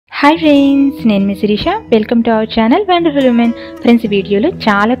Hi friends, నేను మీ Sirisha. Welcome to our channel wonderful women. Friends, వీడియోలో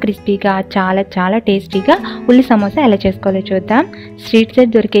చాలా క్రిస్పీగా చాలా టేస్టీగా ఉల్లి సమోసా ఎలా చేసుకోవాలో చూద్దాం. స్ట్రీట్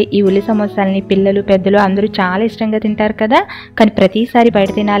సైడ్ దొరికే ఈ ఉల్లి సమోసాలని పిల్లలు పెద్దలు అందరూ చాలా ఇష్టంగా తింటారు కదా. కానీ ప్రతిసారి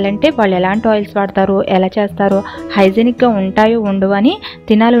బయట తినాలంటే వాళ్ళు ఎలాంటి ఆయిల్స్ వాడతారో, ఎలా చేస్తారో, హైజీనిక్గా ఉంటాయో ఉండవు అని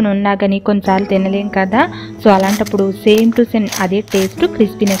తినాలని ఉన్నా కానీ కొన్నిసార్లు తినలేం కదా. సో అలాంటప్పుడు సేమ్ టు సేమ్ అదే టేస్ట్,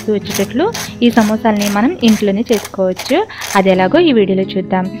 క్రిస్పీనెస్ వచ్చేటట్లు ఈ సమోసాలని మనం ఇంట్లోనే చేసుకోవచ్చు. అది ఎలాగో ఈ వీడియోలో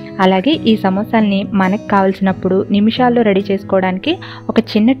చూద్దాం. అలాగే ఈ సమోసాల్ని మనకు కావాల్సినప్పుడు నిమిషాల్లో రెడీ చేసుకోవడానికి ఒక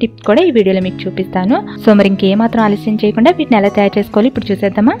చిన్న టిప్ కూడా ఈ వీడియోలో మీకు చూపిస్తాను. సో మరి ఇంకేమాత్రం ఆలస్యం చేయకుండా వీటిని ఎలా తయారు చేసుకోవాలి ఇప్పుడు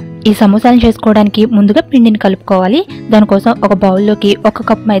చూసేద్దామా. ఈ సమోసాలను చేసుకోవడానికి ముందుగా పిండిని కలుపుకోవాలి. దానికోసం ఒక బౌల్లోకి 1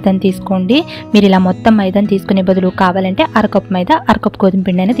 కప్ మైదాని తీసుకోండి. మీరు ఇలా మొత్తం మైదాని తీసుకునే బదులు కావాలంటే 1/2 కప్ మైదా, 1/2 కప్ గోధుమ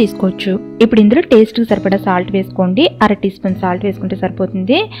పిండి అయినా తీసుకోవచ్చు. ఇప్పుడు ఇందులో టేస్ట్కి సరిపడా సాల్ట్ వేసుకోండి. 1/2 టీ స్పూన్ సాల్ట్ వేసుకుంటే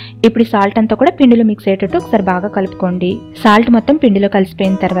సరిపోతుంది. ఇప్పుడు ఈ సాల్ట్ అంతా కూడా పిండిలో మిక్స్ అయ్యేటట్టు ఒకసారి బాగా కలుపుకోండి. సాల్ట్ మొత్తం పిండిలో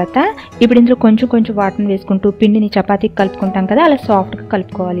కలిసిపోయిన తర్వాత ఇప్పుడు ఇందులో కొంచెం వాటర్ని వేసుకుంటూ పిండిని చపాతీకి కలుపుకుంటాం కదా, అలా సాఫ్ట్గా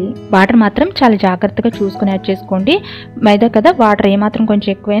కలుపుకోవాలి. వాటర్ మాత్రం చాలా జాగ్రత్తగా చూసుకుని యాడ్ చేసుకోండి. మైదా కదా, వాటర్ ఏమాత్రం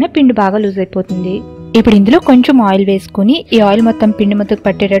కొంచెం ఎక్కువైనా పిండి బాగా లూజ్ అయిపోతుంది. ఇప్పుడు ఇందులో కొంచెం ఆయిల్ వేసుకుని ఈ ఆయిల్ మొత్తం పిండి ముద్దకు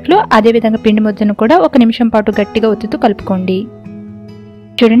పట్టేటట్లు అదే విధంగా పిండి ముద్దను కూడా 1 నిమిషం పాటు గట్టిగా ఒత్తుతూ కలుపుకోండి.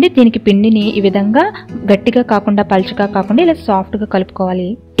 చూడండి, దీనికి పిండిని ఈ విధంగా గట్టిగా కాకుండా పల్చగా కాకుండా ఇలా సాఫ్ట్గా కలుపుకోవాలి.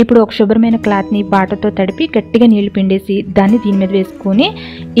 ఇప్పుడు ఒక శుభ్రమైన క్లాత్ని బాటతో తడిపి గట్టిగా నీళ్లు పిండేసి దాన్ని దీని మీద వేసుకుని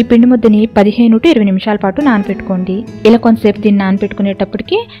ఈ పిండి ముద్దని 15 to 20 నిమిషాల పాటు నానపెట్టుకోండి. ఇలా కొంతసేపు దీన్ని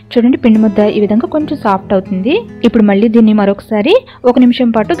నానపెట్టుకునేటప్పటికి చూడండి పిండి ముద్ద ఈ విధంగా కొంచెం సాఫ్ట్ అవుతుంది. ఇప్పుడు మళ్ళీ దీన్ని మరొకసారి 1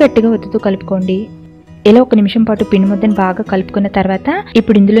 నిమిషం పాటు గట్టిగా ఒత్తుతూ కలుపుకోండి. ఇలా 1 నిమిషం పాటు పిండి ముద్దను బాగా కలుపుకున్న తర్వాత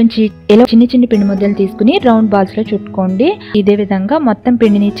ఇప్పుడు ఇందులోంచి ఇలా చిన్న పిండి ముద్దలు తీసుకుని రౌండ్ బాల్స్ లో చుట్టుకోండి. ఇదే విధంగా మొత్తం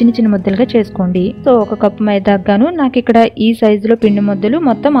పిండిని చిన్న ముద్దలుగా చేసుకోండి. సో 1 కప్ మైదా గాను నాకు ఇక్కడ ఈ సైజు లో పిండి ముద్దలు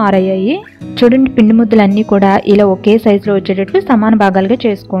మొత్తం 6 అయ్యాయి. చూడండి, పిండి ముద్దలు అన్ని కూడా ఇలా ఒకే సైజు లో వచ్చేటట్లు సమాన భాగాలుగా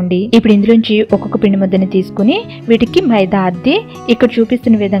చేసుకోండి. ఇప్పుడు ఇందులోంచి ఒక్కొక్క పిండి ముద్దని తీసుకుని వీటికి మైదా అద్ది ఇక్కడ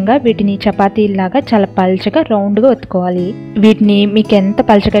చూపిస్తున్న విధంగా వీటిని చపాతీలాగా చాలా పల్చగా రౌండ్ గా ఒత్తుకోవాలి. వీటిని మీకు ఎంత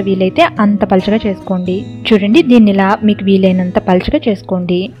పల్చగా వీలైతే అంత పల్చగా చేసుకోండి. చూడండి, దీన్ని ఇలా మీకు వీలైనంత పల్చగా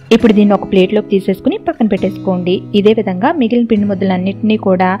చేసుకోండి. ఇప్పుడు దీన్ని ఒక ప్లేట్ లోకి తీసేసుకుని పక్కన పెట్టేసుకోండి. ఇదే విధంగా మిగిలిన పిండి ముద్దలన్నింటినీ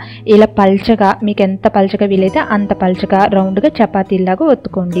కూడా ఇలా పల్చగా మీకు ఎంత పల్చగా వీలైతే అంత పల్చగా రౌండ్ గా చపాతీలాగా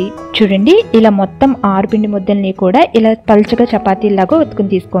ఒత్తుకోండి. చూడండి, ఇలా మొత్తం 6 పిండి ముద్దల్ని కూడా ఇలా పల్చగా చపాతీలాగా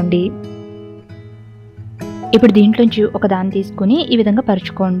ఒత్తుకుని తీసుకోండి. ఇప్పుడు దీంట్లోంచి ఒక దాన్ని తీసుకుని ఈ విధంగా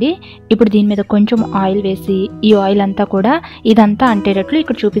పరుచుకోండి. ఇప్పుడు దీని మీద కొంచెం ఆయిల్ వేసి ఈ ఆయిల్ అంతా కూడా ఇదంతా అంటేటట్లు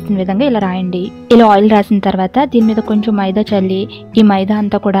ఇక్కడ చూపిస్తున్న విధంగా ఇలా రాయండి. ఇలా ఆయిల్ రాసిన తర్వాత దీని మీద కొంచెం మైదా చల్లి ఈ మైదా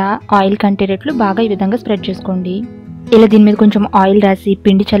అంతా కూడా ఆయిల్ కంటేటట్లు బాగా ఈ విధంగా స్ప్రెడ్ చేసుకోండి. ఇలా దీని మీద కొంచెం ఆయిల్ రాసి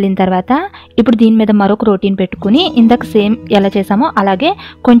పిండి చల్లిన తర్వాత ఇప్పుడు దీని మీద మరొక రోటీని పెట్టుకుని ఇందాక సేమ్ ఎలా చేసామో అలాగే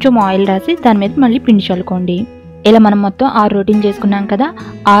కొంచెం ఆయిల్ రాసి దాని మీద మళ్ళీ పిండి చల్లుకోండి. ఇలా మనం మొత్తం 6 రోటీలు చేసుకున్నాం కదా,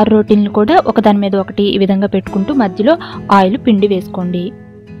 6 రోటీలను కూడా ఒకదాని మీద ఒకటి ఈ విధంగా పెట్టుకుంటూ మధ్యలో ఆయిల్ పిండి వేసుకోండి.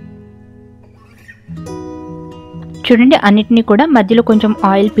 చూడండి, అన్నిటినీ కూడా మధ్యలో కొంచెం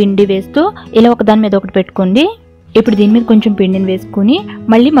ఆయిల్ పిండి వేస్తూ ఇలా ఒకదాని మీద ఒకటి పెట్టుకోండి. ఇప్పుడు దీని మీద కొంచెం పిండిని వేసుకుని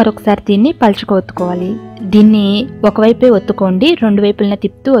మళ్ళీ మరొకసారి దీన్ని పలుచగా ఒత్తుకోవాలి. దీన్ని ఒకవైపే ఒత్తుకోండి, 2 వైపులన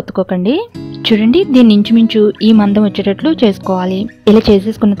తిప్పుతూ ఒత్తుకోకండి. చూడండి, దీన్ని ఇంచుమించు ఈ మందం వచ్చేటట్లు చేసుకోవాలి. ఇలా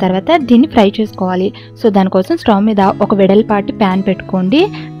చేసేసుకున్న తర్వాత దీన్ని ఫ్రై చేసుకోవాలి. సో దానికోసం స్టవ్ మీద ఒక వెడల్పాటి ప్యాన్ పెట్టుకోండి.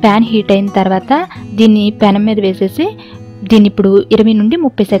 ప్యాన్ హీట్ అయిన తర్వాత దీన్ని పెనం మీద వేసేసి దీన్ని ఇప్పుడు 20 నుండి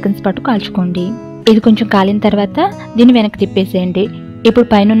 30 సెకండ్స్ పాటు కాల్చుకోండి. ఇది కొంచెం కాలిన తర్వాత దీన్ని వెనక్కి తిప్పేసేయండి. ఇప్పుడు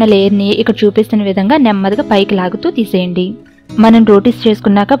పైన లేయర్ని ఇక్కడ చూపిస్తున్న విధంగా నెమ్మదిగా పైకి లాగుతూ తీసేయండి. మనం రోటీస్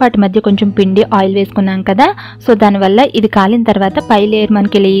చేసుకున్నాక వాటి మధ్య కొంచెం పిండి ఆయిల్ వేసుకున్నాం కదా, సో దానివల్ల ఇది కాలిన తర్వాత పై లేయర్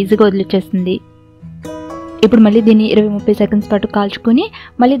మనకి ఇలా ఈజీగా వదిలిచ్చేస్తుంది. ఇప్పుడు మళ్ళీ దీన్ని 20-30 సెకండ్స్ పాటు కాల్చుకుని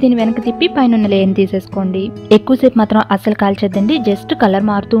మళ్ళీ దీన్ని వెనక్కి తిప్పి పైన లేయర్ని తీసేసుకోండి. ఎక్కువసేపు మాత్రం అస్సలు కాల్చేద్దండి, జస్ట్ కలర్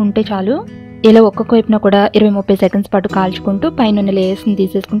మారుతూ ఉంటే చాలు. ఇలా ఒక్కొక్క వైపున కూడా 20-30 సెకండ్స్ పాటు కాల్చుకుంటూ పైన లేయర్స్ని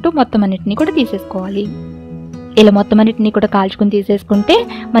తీసేసుకుంటూ మొత్తం అన్నిటిని కూడా తీసేసుకోవాలి. ఇలా మొత్తం అన్నిటిని కూడా కాల్చుకుని తీసేసుకుంటే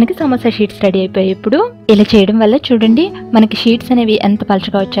మనకి సమోసా షీట్స్ రెడీ అయిపోయాయి. ఇప్పుడు ఇలా చేయడం వల్ల చూడండి మనకి షీట్స్ అనేవి ఎంత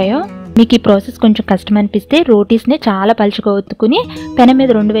పలుచగా వచ్చాయో. మీకు ఈ ప్రాసెస్ కొంచెం కష్టం అనిపిస్తే రోటీస్ని చాలా పలుచగా ఒత్తుకుని పెనం మీద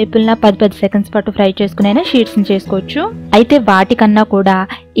 2 వైపులన 10 సెకండ్స్ పాటు ఫ్రై చేసుకునైనా షీట్స్ని చేసుకోవచ్చు. అయితే వాటికన్నా కూడా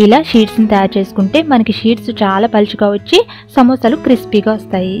ఇలా షీట్స్ని తయారు చేసుకుంటే మనకి షీట్స్ చాలా పలుచగా వచ్చి సమోసాలు క్రిస్పీగా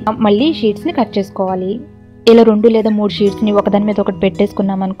వస్తాయి. మళ్ళీ షీట్స్ని కట్ చేసుకోవాలి. ఇలా 2 లేదా 3 షీట్స్ని ఒకదాని మీద ఒకటి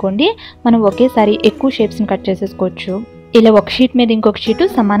పెట్టేసుకున్నాం అనుకోండి, మనం ఒకేసారి ఎక్కువ షేప్స్ని కట్ చేసేసుకోవచ్చు. ఇలా ఒక షీట్ మీద ఇంకొక షీటు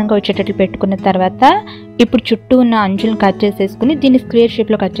సమానంగా వచ్చేటట్లు పెట్టుకున్న తర్వాత ఇప్పుడు చుట్టూ ఉన్న అంచులను కట్ చేసేసుకుని దీన్ని స్క్వేర్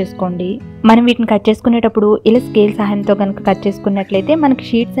షేప్లో కట్ చేసుకోండి. మనం వీటిని కట్ చేసుకునేటప్పుడు ఇలా స్కేల్ సహాయంతో కనుక కట్ చేసుకున్నట్లయితే మనకి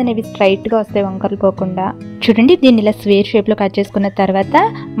షీట్స్ అనేవి స్ట్రైట్గా వస్తాయి, వంకరలు పోకుండా. చూడండి, దీన్ని ఇలా స్క్వేర్ షేప్లో కట్ చేసుకున్న తర్వాత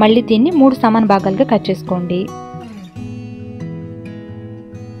మళ్ళీ దీన్ని 3 సమాన భాగాలుగా కట్ చేసుకోండి.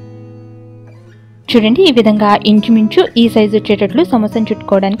 చూడండి ఈ విధంగా ఇంచుమించు ఈ సైజు వచ్చేటట్లు సమోసాను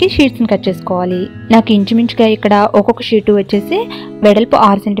చుట్టుకోవడానికి షీట్స్ని కట్ చేసుకోవాలి. నాకు ఇంచుమించుగా ఇక్కడ ఒక్కొక్క షీటు వచ్చేసి వెడల్పు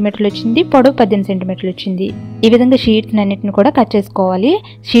 6 సెంటీమీటర్లు వచ్చింది, పొడవు 18 సెంటీమీటర్లు వచ్చింది. ఈ విధంగా షీట్స్ అన్నిటిని కూడా కట్ చేసుకోవాలి.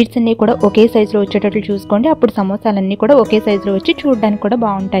 షీట్స్ అన్ని కూడా ఒకే సైజులో వచ్చేటట్లు చూసుకోండి. అప్పుడు సమోసాలన్నీ కూడా ఒకే సైజులో వచ్చి చూడడానికి కూడా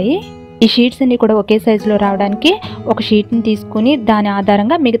బాగుంటాయి. ఈ షీట్స్ అన్ని కూడా ఒకే సైజులో రావడానికి ఒక షీట్ని తీసుకుని దాని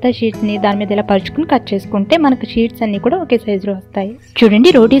ఆధారంగా మిగతా షీట్స్ని దాని మీద ఇలా పరుచుకుని కట్ చేసుకుంటే మనకు షీట్స్ అన్ని కూడా ఒకే సైజులో వస్తాయి. చూడండి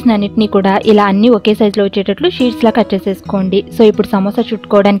రోటీస్ అన్నిటిని కూడా ఇలా అన్ని ఒకే సైజులో వచ్చేటట్లు షీట్స్ లా కట్ చేసేసుకోండి. సో ఇప్పుడు సమోసా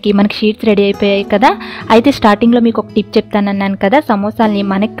చుట్టుకోవడానికి మనకి షీట్స్ రెడీ అయిపోయాయి కదా. అయితే స్టార్టింగ్లో మీకు ఒక టిప్ చెప్తానన్నాను కదా, సమోసాలని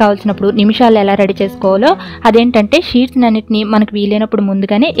మనకి కావాల్సినప్పుడు నిమిషాలు ఎలా రెడీ చేసుకోవాలో. అదేంటంటే షీట్స్ అన్నిటిని మనకు వీలైనప్పుడు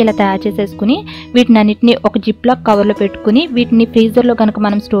ముందుగానే ఇలా తయారు చేసేసుకుని వీటిని అన్నిటిని ఒక జిప్ లాక్ కవర్లో పెట్టుకుని వీటిని ఫ్రీజర్లో కనుక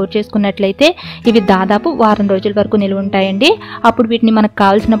మనం స్టోర్ చేసుకున్న ఇవి దాదాపు వారం రోజుల వరకు నిల్వ ఉంటాయండి. అప్పుడు వీటిని మనకు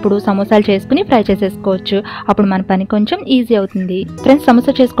కావాల్సినప్పుడు సమోసాలు చేసుకుని ఫ్రై చేసేసుకోవచ్చు. అప్పుడు మన పని కొంచెం ఈజీ అవుతుంది. ఫ్రెండ్స్,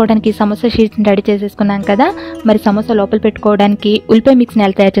 సమోసా చేసుకోవడానికి సమోసా షీట్స్ రెడీ చేసేసుకున్నాం కదా. మరి సమోసా లోపల పెట్టుకోవడానికి ఉల్లిపాయ మిక్స్ని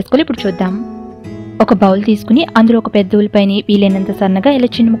ఎలా తయారు చేసుకోవాలి ఇప్పుడు చూద్దాం. ఒక బౌల్ తీసుకుని అందులో ఒక పెద్ద ఉల్లిపాయని వీలైనంత సన్నగా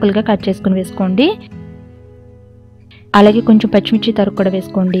ఇలా చిన్న ముక్కలుగా కట్ చేసుకుని వేసుకోండి. అలాగే కొంచెం పచ్చిమిర్చి తరుగు కూడా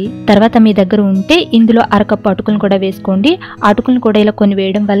వేసుకోండి. తర్వాత మీ దగ్గర ఉంటే ఇందులో అరకప్పు అటుకులను కూడా వేసుకోండి. అటుకులను కూడా ఇలా కొన్ని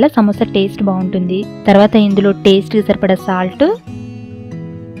వేయడం వల్ల సమోసా టేస్ట్ బాగుంటుంది. తర్వాత ఇందులో టేస్ట్కి సరిపడా సాల్ట్,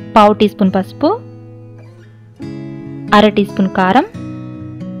 పావు టీ స్పూన్ పసుపు, అర టీ స్పూన్ కారం,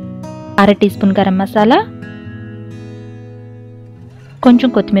 అర టీ స్పూన్ గరం మసాలా, కొంచెం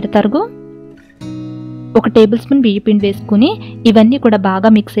కొత్తిమీర తరుగు, 1 టేబుల్ స్పూన్ బియ్య పిండి వేసుకుని ఇవన్నీ కూడా బాగా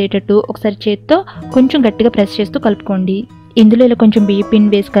మిక్స్ అయ్యేటట్టు ఒకసారి చేత్తో కొంచెం గట్టిగా ప్రెస్ చేస్తూ కలుపుకోండి. ఇందులో ఇలా కొంచెం బియ్య పిండి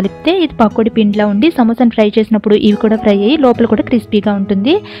వేసి కలిపితే ఇది పకోడీ పిండిలా ఉండి సమోసాను ఫ్రై చేసినప్పుడు ఇవి కూడా ఫ్రై అయ్యి లోపల కూడా క్రిస్పీగా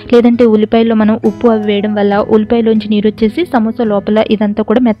ఉంటుంది. లేదంటే ఉల్లిపాయలో మనం ఉప్పు అవి వేయడం వల్ల ఉల్లిపాయలోంచి నీరు వచ్చేసి సమోసా లోపల ఇదంతా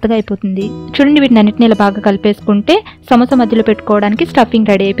కూడా మెత్తగా అయిపోతుంది. చూడండి వీటిని అన్నిటిని ఇలా బాగా కలిపేసుకుంటే సమోసా మధ్యలో పెట్టుకోవడానికి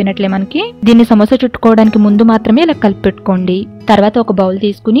స్టఫింగ్ రెడీ అయిపోయినట్లే మనకి. దీన్ని సమోసా చుట్టుకోవడానికి ముందు మాత్రమే ఇలా కలిపి పెట్టుకోండి. తర్వాత ఒక బౌల్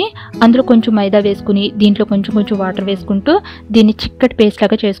తీసుకుని అందులో కొంచెం మైదా వేసుకుని దీంట్లో కొంచెం వాటర్ వేసుకుంటూ దీన్ని చిక్కటి పేస్ట్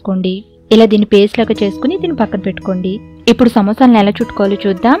లాగా చేసుకోండి. ఇలా దీన్ని పేస్ట్ లాగా చేసుకుని దీన్ని పక్కన పెట్టుకోండి. ఇప్పుడు సమోసాలను ఎలా చుట్టుకోవాలో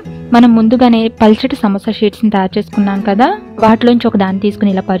చూద్దాం. మనం ముందుగానే పల్చటి సమోసా షీట్స్ని తయారు చేసుకున్నాం కదా, వాటిలోంచి ఒక దాన్ని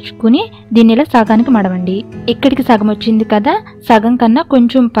తీసుకుని ఇలా పరుచుకుని దీన్ని ఇలా సగానికి మడవండి. ఇక్కడికి సగం వచ్చింది కదా, సగం కన్నా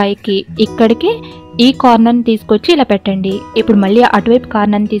కొంచెం పైకి ఇక్కడికి ఈ కార్నర్ని తీసుకొచ్చి ఇలా పెట్టండి. ఇప్పుడు మళ్ళీ అటువైపు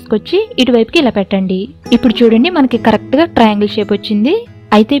కార్నర్ని తీసుకొచ్చి ఇటువైపుకి ఇలా పెట్టండి. ఇప్పుడు చూడండి మనకి కరెక్ట్గా ట్రయాంగిల్ షేప్ వచ్చింది.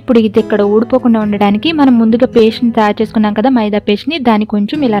 అయితే ఇప్పుడు ఇది ఇక్కడ ఊడిపోకుండా ఉండడానికి మనం ముందుగా పేస్ట్ని తయారు చేసుకున్నాం కదా, మైదా పేస్ట్ని, దాన్ని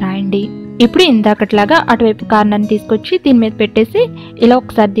కొంచెం ఇలా రాయండి. ఇప్పుడు ఇందాకట్లాగా అటువైపు కార్నర్ని తీసుకొచ్చి దీని మీద పెట్టేసి ఇలా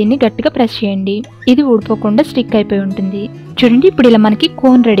ఒకసారి దీన్ని గట్టిగా ప్రెస్ చేయండి. ఇది ఊడిపోకుండా స్టిక్ అయిపోయి ఉంటుంది. చూడండి ఇప్పుడు ఇలా మనకి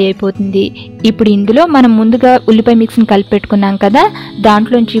కోన్ రెడీ అయిపోతుంది. ఇప్పుడు ఇందులో మనం ముందుగా ఉల్లిపాయ మిక్స్ని కలిపి పెట్టుకున్నాం కదా,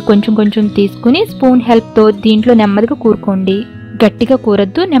 దాంట్లోంచి కొంచెం తీసుకుని స్పూన్ హెల్ప్తో దీంట్లో నెమ్మదిగా కూరుకోండి. గట్టిగా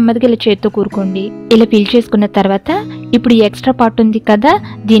కూరద్దు, నెమ్మదిగా ఇలా చేత్తో కూరుకోండి. ఇలా ఫిల్ చేసుకున్న తర్వాత ఇప్పుడు ఈ ఎక్స్ట్రా పార్ట్ ఉంది కదా,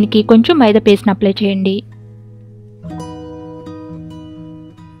 దీనికి కొంచెం మైదా పేస్ట్ని అప్లై చేయండి.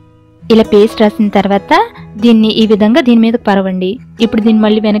 ఇలా పేస్ట్ రాసిన తర్వాత దీన్ని ఈ విధంగా దీని మీద పరవండి. ఇప్పుడు దీన్ని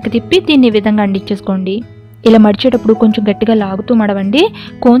మళ్ళీ వెనక్కి తిప్పి దీన్ని ఈ విధంగా అంటించేసుకోండి. ఇలా మడిచేటప్పుడు కొంచెం గట్టిగా లాగుతూ మడవండి.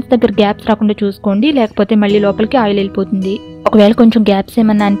 కోన్స్ దగ్గర గ్యాప్స్ రాకుండా చూసుకోండి, లేకపోతే మళ్ళీ లోపలికి ఆయిల్ వెళ్ళిపోతుంది. ఒకవేళ కొంచెం గ్యాప్స్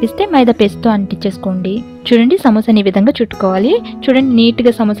ఏమన్నా అనిపిస్తే మైదా పేస్ట్తో అంటించేసుకోండి. చూడండి సమోసాని ఈ విధంగా చుట్టుకోవాలి. చూడండి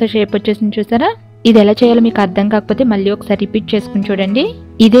నీట్గా సమోసా షేప్ వచ్చేసింది చూసారా. ఇది ఎలా చేయాలో మీకు అర్థం కాకపోతే మళ్ళీ ఒకసారి రిపీట్ చేసుకుని చూడండి.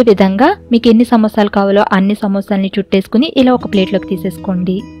 ఇదే విధంగా మీకు ఎన్ని సమోసాలు కావాలో అన్ని సమోసాలని చుట్టేసుకుని ఇలా ఒక ప్లేట్లోకి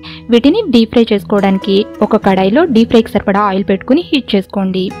తీసేసుకోండి. వీటిని డీప్ ఫ్రై చేసుకోవడానికి ఒక కడాయిలో డీప్ ఫ్రైకి సరిపడా ఆయిల్ పెట్టుకుని హీట్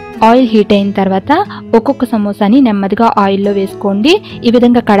చేసుకోండి. ఆయిల్ హీట్ అయిన తర్వాత ఒక్కొక్క సమోసాని నెమ్మదిగా ఆయిల్లో వేసుకోండి. ఈ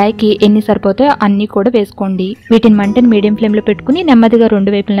విధంగా కడాయికి ఎన్ని సరిపోతాయో అన్ని కూడా వేసుకోండి. వీటిని మంటని మీడియం ఫ్లేమ్లో పెట్టుకుని నెమ్మదిగా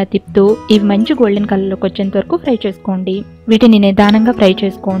 2 వైపులా తిప్పుతూ ఇవి మంచి గోల్డెన్ కలర్లోకి వచ్చేంత వరకు ఫ్రై చేసుకోండి. వీటిని నిదానంగా ఫ్రై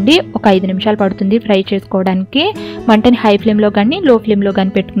చేసుకోండి. ఒక 5 నిమిషాలు పడుతుంది ఫ్రై చేసుకోవడానికి. మంటని హై ఫ్లేమ్లో కానీ లో ఫ్లేమ్లో కానీ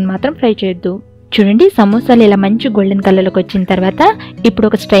పెట్టుకుని మాత్రం ఫ్రై చేయొద్దు. చూడండి సమోసాలు ఇలా మంచి గోల్డెన్ కలర్లోకి వచ్చిన తర్వాత ఇప్పుడు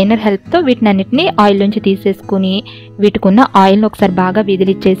ఒక స్ట్రైనర్ హెల్ప్తో వీటిని అన్నిటిని ఆయిల్ నుంచి తీసేసుకుని వీటికున్న ఆయిల్ని ఒకసారి బాగా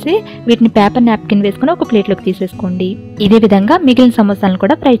విదిలిచ్చేసి వీటిని పేపర్ నాప్కిన్ వేసుకుని ఒక ప్లేట్లోకి తీసేసుకోండి. ఇదే విధంగా మిగిలిన సమోసాలను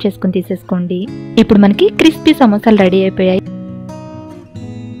కూడా ఫ్రై చేసుకుని తీసేసుకోండి. ఇప్పుడు మనకి క్రిస్పీ సమోసాలు రెడీ అయిపోయాయి.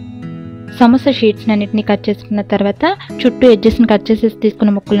 సమోసా షీట్స్ అన్నిటిని కట్ చేసుకున్న తర్వాత చుట్టూ ఎడ్జెస్ని కట్ చేసేసి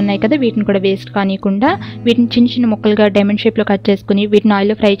తీసుకున్న ముక్కలు ఉన్నాయి కదా, వీటిని కూడా వేస్ట్ కానియకుండా వీటిని చిన్న ముక్కలుగా డైమండ్ షేప్లో కట్ చేసుకుని వీటిని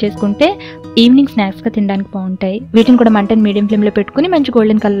ఆయిల్లో ఫ్రై చేసుకుంటే ఈవినింగ్ స్నాక్స్గా తినడానికి బాగుంటాయి. వీటిని కూడా మంటని మీడియం ఫ్లేమ్లో పెట్టుకుని మంచి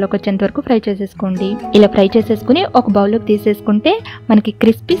గోల్డెన్ కలర్లోకి వచ్చేంత వరకు ఫ్రై చేసేసుకోండి. ఇలా ఫ్రై చేసేసుకుని ఒక బౌల్లోకి తీసేసుకుంటే మనకి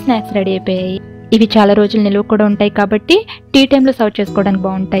క్రిస్పీ స్నాక్స్ రెడీ అయిపోయాయి. ఇవి చాలా రోజులు నిలువ కూడా ఉంటాయి కాబట్టి టీ టైంలో సర్వ్ చేసుకోవడానికి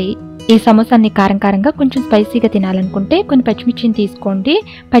బాగుంటాయి. ఈ సమోసాన్ని కారంగా కొంచెం స్పైసీగా తినాలనుకుంటే కొన్ని పచ్చిమిర్చిని తీసుకోండి.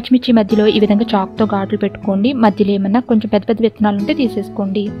 పచ్చిమిర్చి మధ్యలో ఈ విధంగా చాక్తో ఘాట్లు పెట్టుకోండి. మధ్యలో ఏమన్నా కొంచెం పెద్ద విత్తనాలు ఉంటే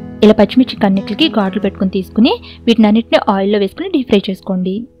తీసేసుకోండి. ఇలా పచ్చిమిర్చి కన్నిటికి ఘాట్లు పెట్టుకుని తీసుకుని వీటిని అన్నిటిని ఆయిల్లో వేసుకుని డీప్ ఫ్రై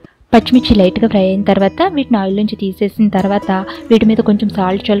చేసుకోండి. పచ్చిమిర్చి లైట్గా ఫ్రై అయిన తర్వాత వీటిని ఆయిల్ నుంచి తీసేసిన తర్వాత వీటి మీద కొంచెం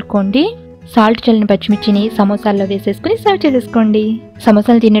సాల్ట్ చల్లుకోండి. సాల్ట్ చల్లిన పచ్చిమిర్చిని సమోసాల్లో వేసేసుకుని సర్వ్ చేసేసుకోండి.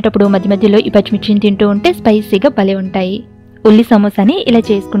 సమోసాలు తినేటప్పుడు మధ్య మధ్యలో ఈ పచ్చిమిర్చిని తింటూ ఉంటే స్పైసీగా భలే ఉంటాయి. ఉల్లి సమోసాని ఇలా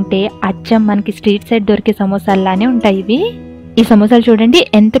చేసుకుంటే అచ్చం మనకి స్ట్రీట్ సైడ్ దొరికే సమోసాల్లానే ఉంటాయి ఇవి. ఈ సమోసాలు చూడండి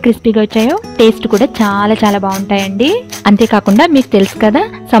ఎంత క్రిస్పీగా వచ్చాయో. టేస్ట్ కూడా చాలా బాగుంటాయండి. అంతేకాకుండా మీకు తెలుసు కదా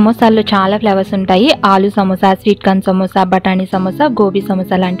సమోసాల్లో చాలా ఫ్లేవర్స్ ఉంటాయి. ఆలు సమోసా, స్వీట్ కార్న్ సమోసా, బఠానీ సమోసా, గోబీ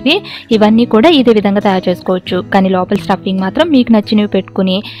సమోసా లాంటివి. ఇవన్నీ కూడా ఇదే విధంగా తయారు చేసుకోవచ్చు. కానీ లోపల స్టఫింగ్ మాత్రం మీకు నచ్చినవి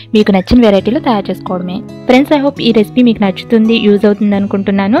పెట్టుకుని మీకు నచ్చిన వెరైటీలో తయారు చేసుకోవడమే. ఫ్రెండ్స్, ఐ హోప్ ఈ రెసిపీ మీకు నచ్చుతుంది, యూజ్ అవుతుంది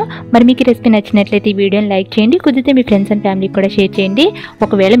అనుకుంటున్నాను. మరి మీకు ఈ రెసిపీ నచ్చినట్లయితే ఈ వీడియోని లైక్ చేయండి. కుదిరితే మీ ఫ్రెండ్స్ అండ్ ఫ్యామిలీకి కూడా షేర్ చేయండి.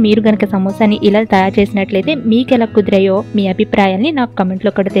 ఒకవేళ మీరు కనుక సమోసాని ఇలా తయారు చేసినట్లయితే మీకు ఎలా కుదిరాయో మీ అభిప్రాయాన్ని నాకు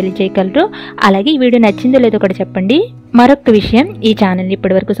కమెంట్లో కూడా తెలియజేయగలరు. అలాగే ఈ వీడియో నచ్చిందో లేదో కూడా చెప్పండి. మరొక విషయం, ఈ ఛానల్ని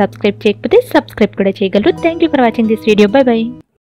ఇప్పటివరకు సబ్స్క్రైబ్ చేయకపోతే సబ్స్క్రైబ్ కూడా చేయగలరు. Thank you for watching this video. By by.